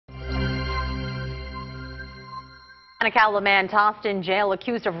A Ocala man tossed in jail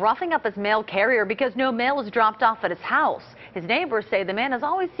accused of roughing up his mail carrier because no mail was dropped off at his house. His neighbors say the man has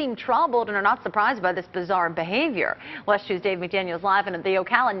always seemed troubled and are not surprised by this bizarre behavior. WESH 2's Dave McDaniel is live in the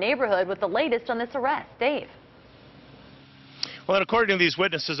Ocala neighborhood with the latest on this arrest. Dave. Well, and according to these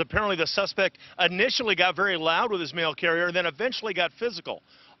witnesses, apparently the suspect initially got very loud with his mail carrier and then eventually got physical.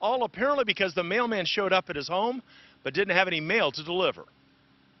 All apparently because the mailman showed up at his home but didn't have any mail to deliver.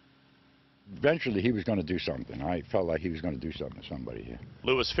 Eventually, he was going to do something. I felt like he was going to do something to somebody here.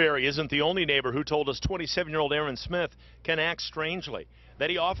 Lewis Ferry isn't the only neighbor who told us 27-year-old Aaron Smith can act strangely, that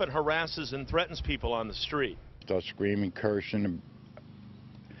he often harasses and threatens people on the street. Starts screaming, cursing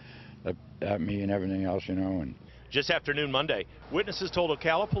at me and everything else, you know. And just after noon Monday, witnesses told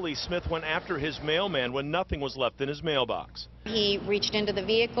Ocala police Smith went after his mailman when nothing was left in his mailbox. He reached into the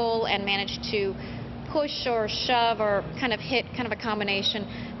vehicle and managed to push or shove or kind of hit, kind of a combination,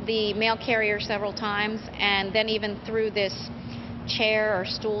 the mail carrier several times, and then even threw this chair or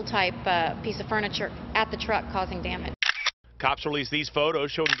stool type piece of furniture at the truck, causing damage. Cops released these photos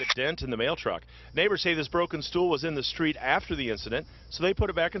showing the dent in the mail truck. Neighbors say this broken stool was in the street after the incident, so they put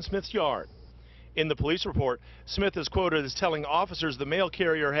it back in Smith's yard. In the police report, Smith is quoted as telling officers the mail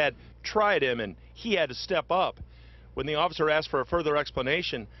carrier had tried him and he had to step up. When the officer asked for a further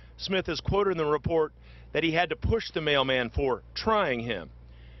explanation, Smith is quoted in the report that he had to push the mailman for trying him.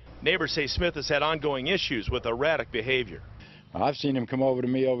 Neighbors say Smith has had ongoing issues with erratic behavior. I've seen him come over to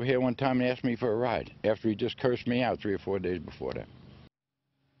me over here one time and ask me for a ride after he just cursed me out 3 or 4 days before that.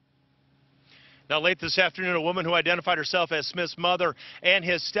 Now, late this afternoon, a woman who identified herself as Smith's mother and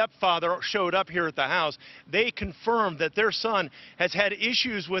his stepfather showed up here at the house. They confirmed that their son has had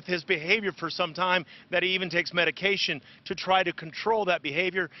issues with his behavior for some time, that he even takes medication to try to control that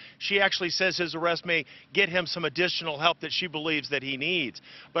behavior. She actually says his arrest may get him some additional help that she believes that he needs.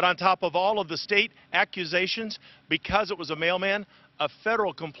 But on top of all of the state accusations, because it was a mailman, a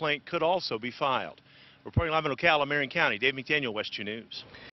federal complaint could also be filed. Reporting live in Ocala, Marion County, Dave McDaniel, WESH 2 News.